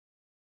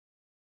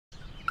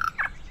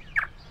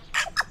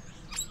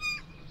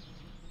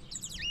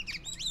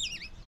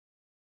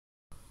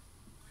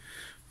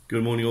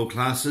Good morning, all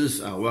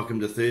classes. Welcome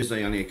to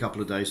Thursday, only a couple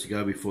of days to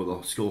go before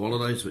the school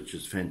holidays, which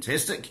is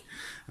fantastic.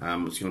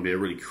 It's going to be a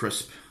really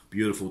crisp,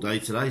 beautiful day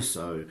today,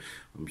 so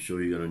I'm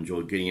sure you're going to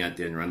enjoy getting out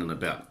there and running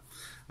about.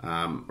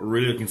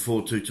 Really looking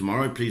forward to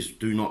tomorrow. Please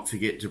do not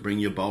forget to bring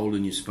your bowl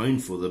and your spoon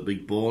for the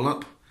big ball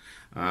up.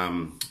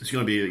 It's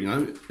going to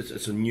be,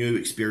 it's a new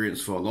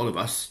experience for a lot of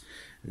us.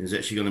 There's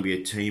actually going to be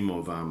a team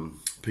of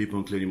people,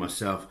 including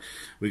myself.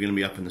 We're going to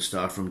be up in the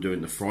staff room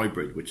doing the fry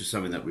bread, which is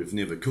something that we've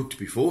never cooked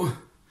before.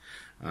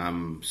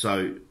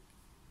 So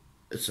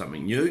it's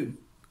something new.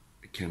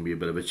 It can be a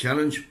bit of a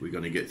challenge. We're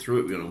going to get through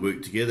it. We're going to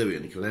work together. We're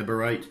going to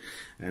collaborate.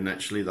 And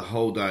actually the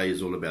whole day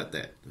is all about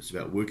that. It's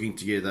about working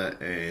together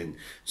and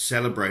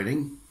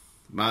celebrating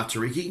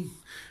Mātariki,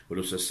 but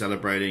also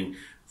celebrating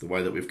the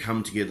way that we've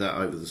come together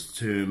over this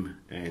term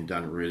and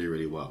done really,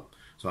 really well.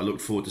 So I look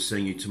forward to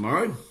seeing you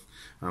tomorrow.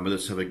 But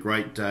let's have a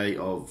great day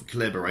of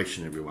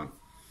collaboration, everyone.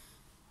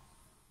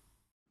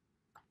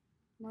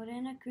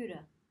 Morena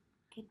kura,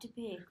 ke te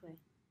pēkoe.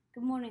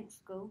 Good morning,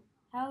 school.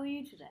 How are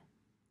you today?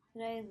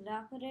 Today is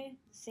Rakore,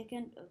 the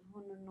 2nd of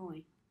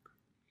Hononoi.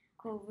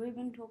 Ko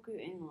Ruben toku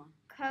ingoa.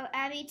 Ko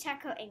Abby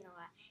tako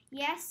ingoa.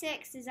 Year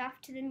 6 is off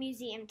to the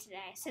museum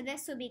today, so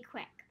this will be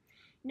quick.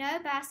 No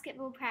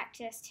basketball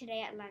practice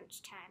today at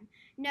lunchtime.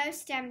 No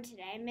STEM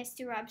today.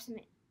 Mr.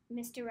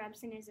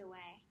 Robson is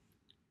away.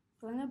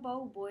 Bring a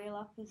bowl boil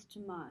up as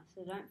tomorrow,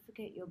 so don't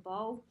forget your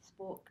bowl,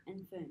 spork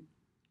and spoon.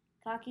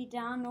 Kaki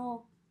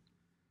dano.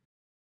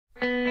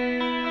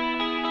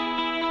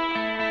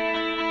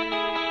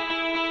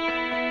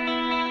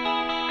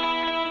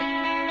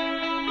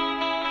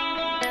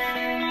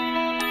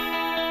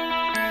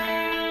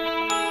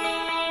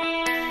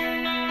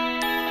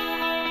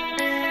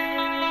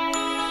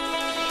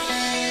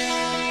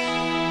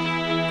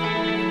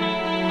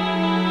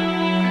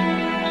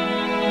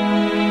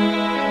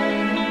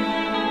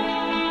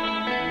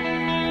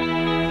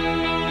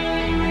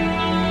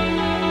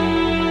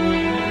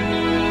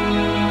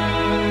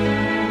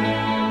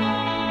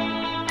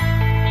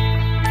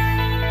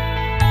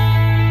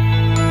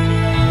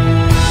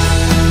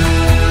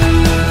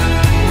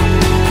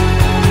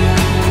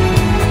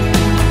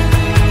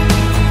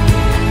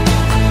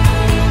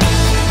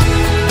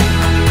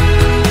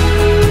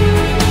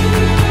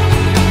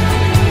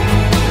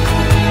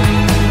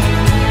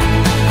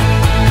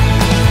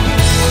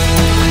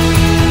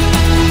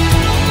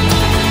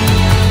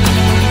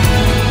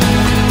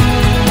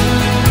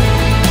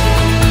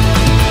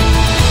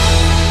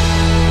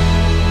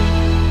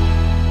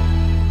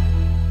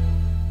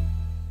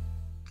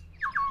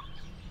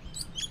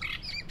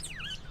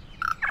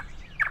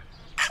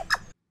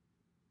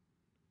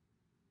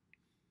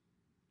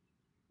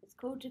 It's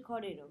called Te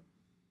Kōrero.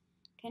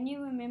 Can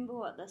you remember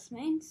what this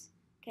means?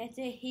 Ke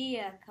te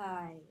hia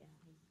kai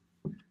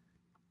aho.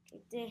 Ke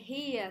te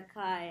hia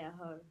kai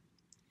aho.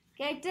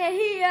 Ke te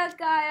hia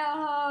kai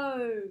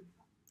aho.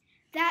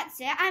 That's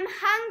it. I'm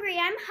hungry.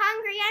 I'm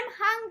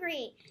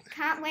hungry.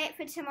 Can't wait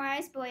for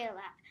tomorrow's boil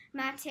up.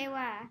 Mā te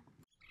wā.